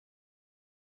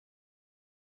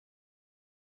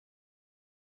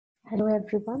Hello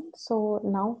everyone. So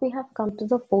now we have come to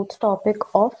the fourth topic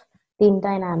of team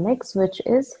dynamics, which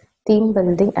is team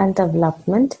building and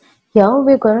development. Here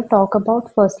we're going to talk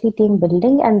about firstly team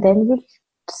building, and then we'll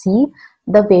see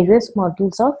the various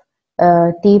models of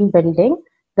team building,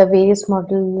 the various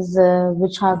models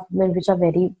which are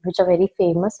very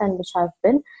famous and which have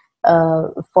been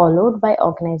followed by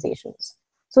organizations.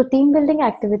 So team building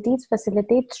activities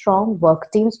facilitate strong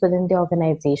work teams within the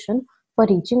organization for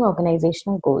reaching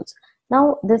organizational goals.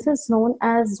 Now, this is known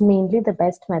as mainly the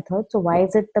best method. So, why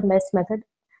is it the best method?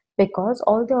 Because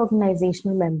all the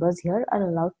organizational members here are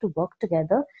allowed to work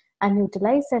together and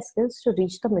utilize their skills to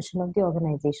reach the mission of the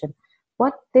organization.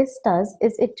 What this does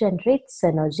is it generates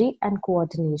synergy and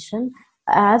coordination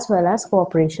as well as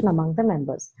cooperation among the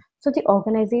members. So, the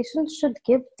organization should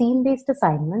give team based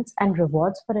assignments and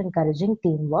rewards for encouraging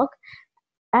teamwork,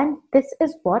 and this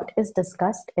is what is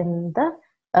discussed in the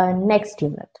next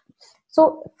unit.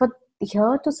 So, for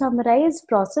here to summarize,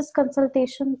 process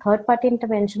consultation, third party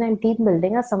intervention, and team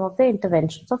building are some of the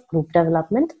interventions of group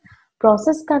development.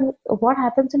 What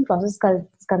happens in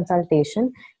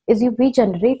consultation is we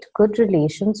generate good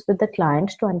relations with the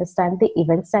client to understand the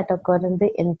events that occur in the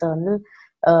internal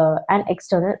and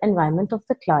external environment of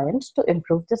the client to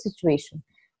improve the situation.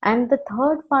 And the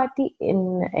third party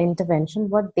intervention,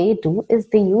 what they do is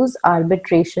they use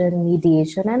arbitration,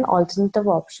 mediation, and alternative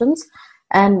options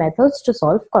and methods to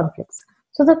solve conflicts.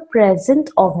 So the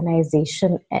present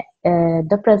organization,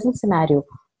 the present scenario,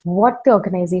 what the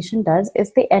organization does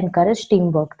is they encourage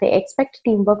teamwork. They expect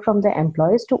teamwork from their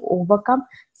employees to overcome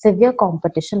severe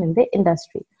competition in the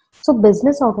industry. So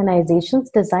business organizations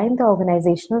design the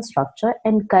organizational structure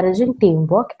encouraging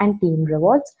teamwork and team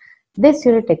rewards. This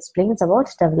unit explains about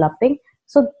developing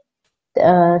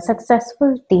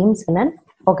successful teams in an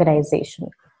organization.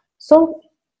 So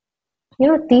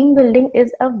team building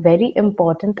is a very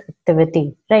important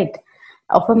activity, right,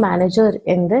 of a manager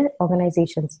in the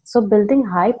organizations. So building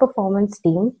high performance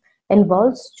team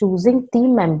involves choosing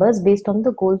team members based on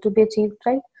the goal to be achieved,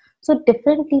 right? So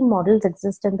different team models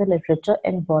exist in the literature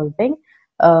involving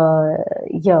uh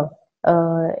yeah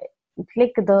uh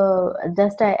like the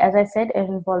just as I said,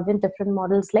 involving different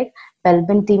models like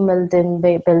Belbin team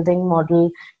building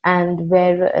model, and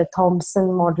where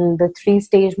Thompson model, the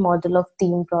three-stage model of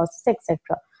team process, etc.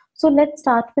 So let's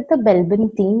start with the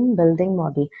Belbin team building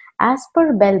model. As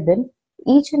per Belbin,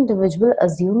 each individual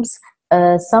assumes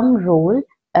some role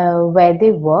where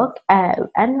they work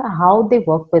and how they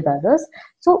work with others.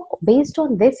 So based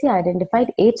on this, he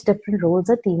identified 8 different roles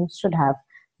a team should have.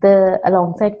 The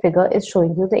alongside figure is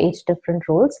showing you the 8 different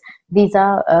roles. These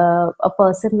are a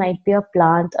person might be a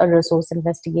plant, a resource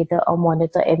investigator, a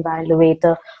monitor,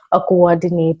 evaluator, a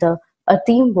coordinator, a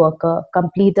team worker,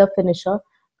 completer finisher,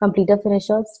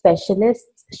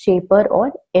 specialists, shaper,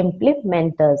 or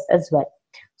implementers as well.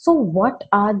 So what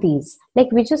are these?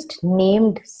 Like, we just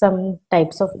named some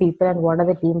types of people and what are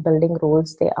the team building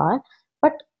roles they are,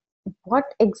 but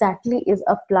what exactly is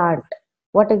a plant?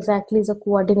 What exactly is a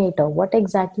coordinator? What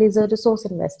exactly is a resource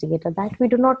investigator? That we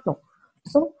do not know.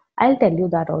 So I'll tell you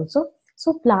that also.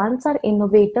 So plants are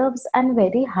innovators and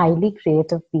very highly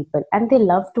creative people, and they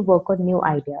love to work on new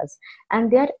ideas. And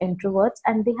they are introverts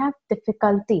and they have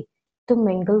difficulty to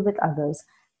mingle with others.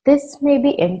 This may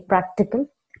be impractical,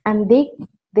 and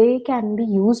they can be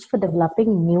used for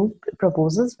developing new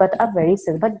proposals, but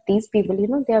but these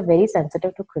people, they are very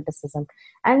sensitive to criticism,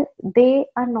 and they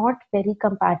are not very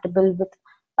compatible with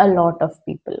a lot of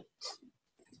people.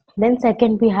 Then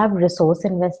second, we have resource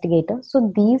investigator.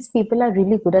 So these people are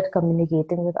really good at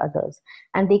communicating with others,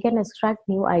 and they can extract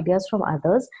new ideas from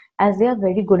others as they are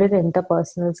very good at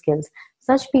interpersonal skills.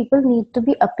 Such people need to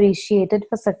be appreciated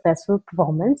for successful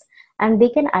performance, and they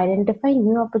can identify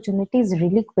new opportunities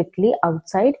really quickly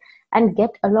outside and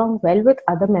get along well with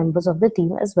other members of the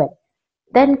team as well.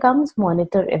 Then comes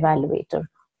monitor evaluator.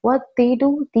 What they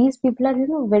do, these people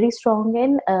are very strong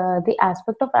in the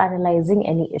aspect of analyzing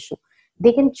any issue.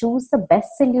 They can choose the best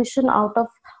solution out of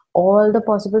all the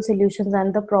possible solutions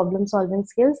and the problem solving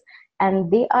skills, and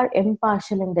they are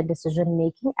impartial in the decision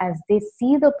making as they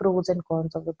see the pros and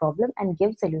cons of the problem and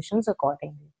give solutions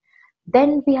accordingly.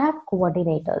 Then we have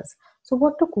coordinators. So,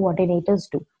 what do coordinators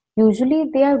do? Usually,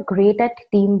 they are great at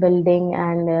team building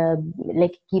and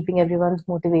like keeping everyone's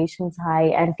motivations high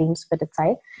and team spirits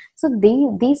high. So,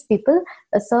 these people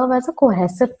serve as a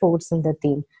cohesive force in the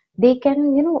team. They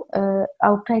can,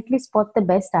 outrightly spot the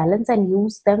best talents and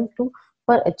use them to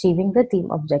for achieving the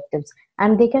team objectives.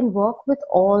 And they can work with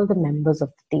all the members of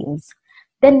the teams.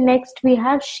 Then next we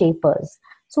have shapers.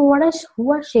 So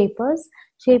who are shapers?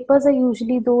 Shapers are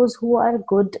usually those who are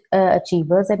good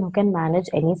achievers and who can manage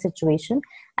any situation,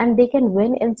 and they can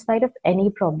win in spite of any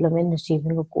problem in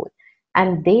achieving a goal.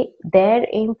 And their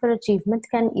aim for achievement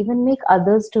can even make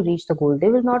others to reach the goal. They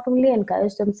will not only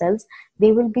encourage themselves,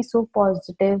 they will be so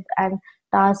positive and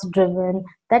task driven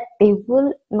that they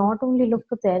will not only look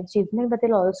for their achievement, but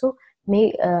they'll also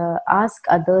may ask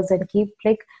others and keep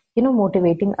like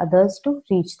motivating others to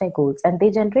reach their goals, and they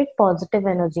generate positive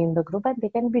energy in the group, and they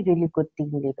can be really good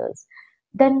team leaders.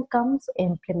 Then comes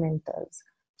implementers.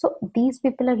 So these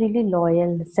people are really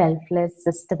loyal, selfless,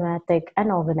 systematic,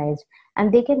 and organized,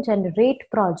 and they can generate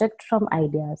projects from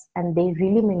ideas, and they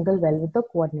really mingle well with the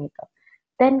coordinator.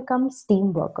 Then comes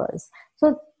team workers.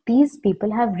 So these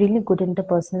people have really good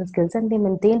interpersonal skills, and they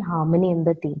maintain harmony in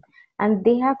the team, and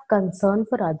they have concern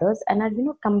for others and are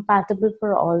compatible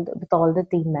for with all the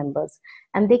team members,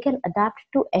 and they can adapt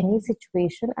to any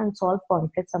situation and solve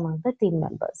conflicts among the team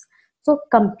members. So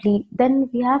complete then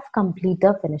we have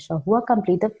completer finisher. Who are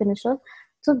completer finisher?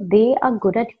 So they are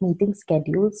good at meeting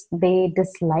schedules, they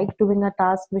dislike doing a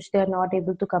task which they are not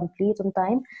able to complete on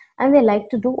time, and they like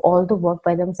to do all the work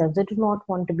by themselves. They do not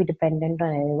want to be dependent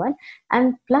on anyone,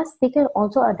 and plus they can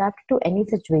also adapt to any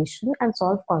situation and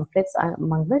solve conflicts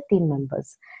among the team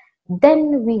members.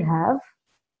 Then we have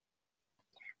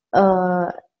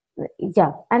uh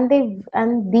yeah, and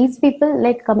these people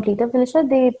like completer finisher,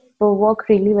 they work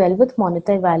really well with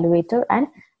monitor, evaluator, and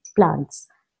plants.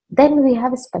 Then we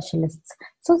have specialists.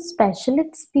 So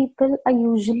specialists people are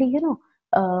usually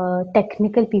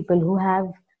technical people who have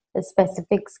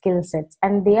specific skill sets,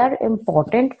 and they are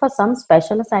important for some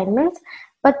special assignments,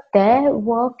 but their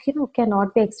work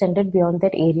cannot be extended beyond their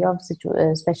area of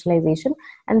specialization,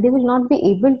 and they will not be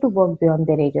able to work beyond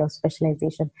their area of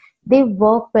specialization. They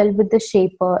work well with the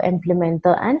shaper,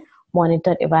 implementer, and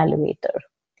monitor, evaluator.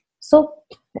 So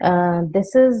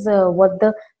this is what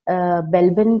the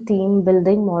Belbin team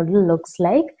building model looks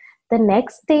like. The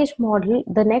next model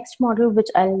which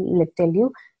I'll tell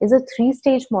you is a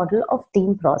three-stage model of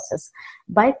team process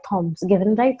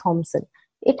given by Thompson.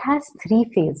 It has three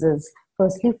phases.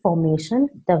 Firstly, formation,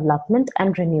 development,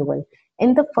 and renewal.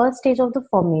 In the first stage of the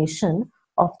formation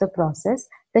of the process,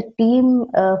 the team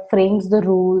frames the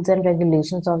rules and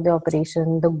regulations of the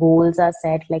operation. The goals are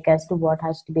set, like as to what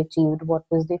has to be achieved, what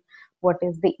is the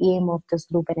aim of this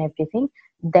group, and everything.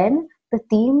 Then the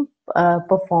team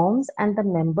performs, and the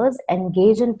members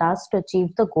engage in tasks to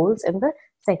achieve the goals in the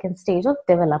second stage of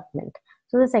development.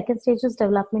 So the second stage is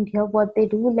development. Here what they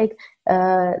do, like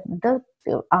the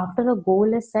after a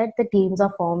goal is set, the teams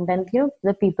are formed, and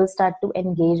the people start to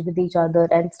engage with each other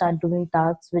and start doing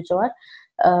tasks which will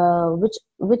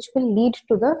lead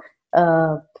to the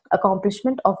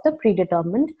accomplishment of the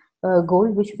predetermined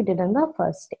goal which we did in the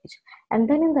first stage. And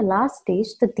then in the last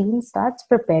stage, the team starts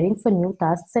preparing for new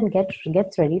tasks and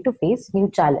gets ready to face new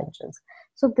challenges.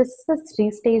 So this is the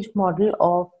three-stage model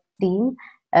of team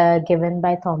given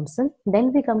by Thompson.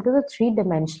 Then we come to the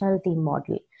three-dimensional team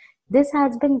model. This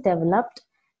has been developed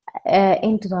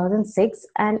in 2006,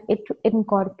 and it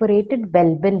incorporated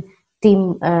Belbin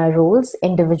team roles,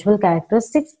 individual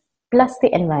characteristics, plus the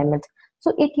environment.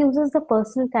 So it uses the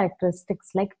personal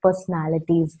characteristics like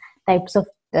personalities, types of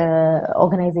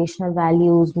organizational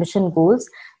values, mission goals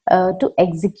to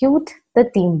execute the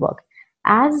teamwork.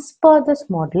 As per this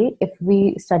model, if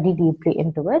we study deeply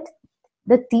into it,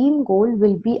 the team goal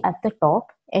will be at the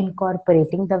top,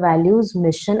 incorporating the values,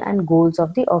 mission, and goals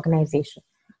of the organization.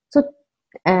 So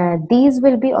these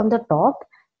will be on the top.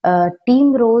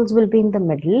 Team roles will be in the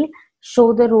middle,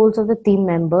 show the roles of the team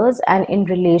members and in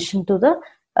relation to the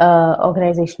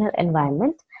organizational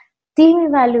environment. Team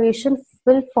evaluation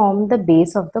will form the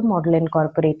base of the model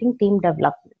incorporating team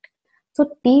development. So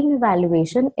team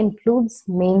evaluation includes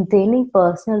maintaining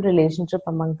personal relationship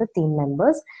among the team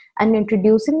members and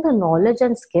introducing the knowledge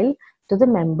and skill to the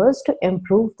members to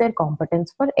improve their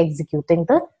competence for executing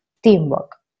the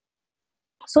teamwork.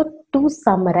 So to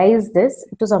summarize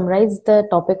the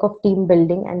topic of team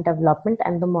building and development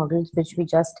and the models which we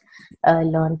just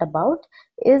learned about,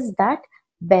 is that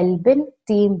Belbin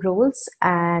team roles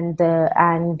and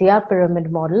their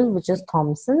pyramid model, which is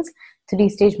Thompson's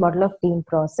three-stage model of team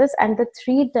process, and the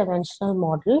three-dimensional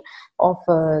model of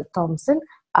Thompson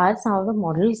are some of the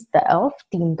models of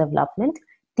team development.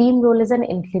 Team role is an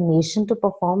inclination to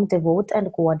perform, devote,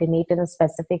 and coordinate in a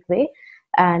specific way.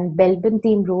 And Belbin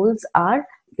team roles are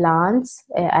plants.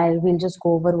 I will just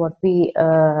go over what we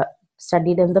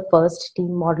studied in the first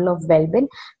team model of Belbin.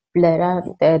 There are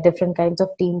different kinds of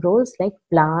team roles like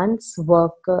plants,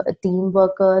 team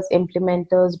workers,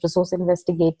 implementers, resource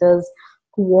investigators,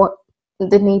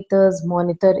 coordinators,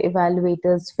 monitor,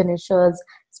 evaluators, finishers,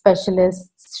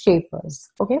 specialists, shapers.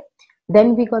 Okay.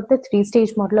 Then we got the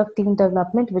three-stage model of team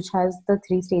development, which has the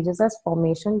three stages as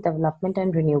formation, development,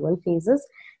 and renewal phases.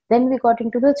 Then we got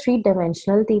into the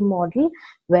three-dimensional team model,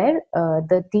 where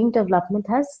the team development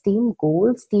has team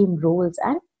goals, team roles,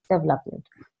 and development.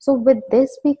 So with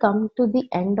this, we come to the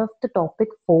end of the topic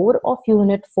 4 of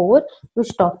unit 4,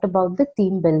 which talked about the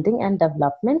team building and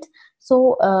development.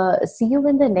 So see you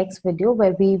in the next video,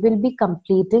 where we will be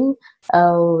completing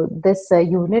this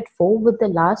unit 4 with the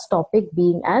last topic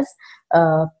being as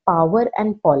power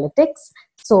and politics.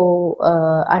 So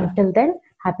until then,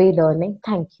 happy learning.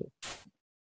 Thank you.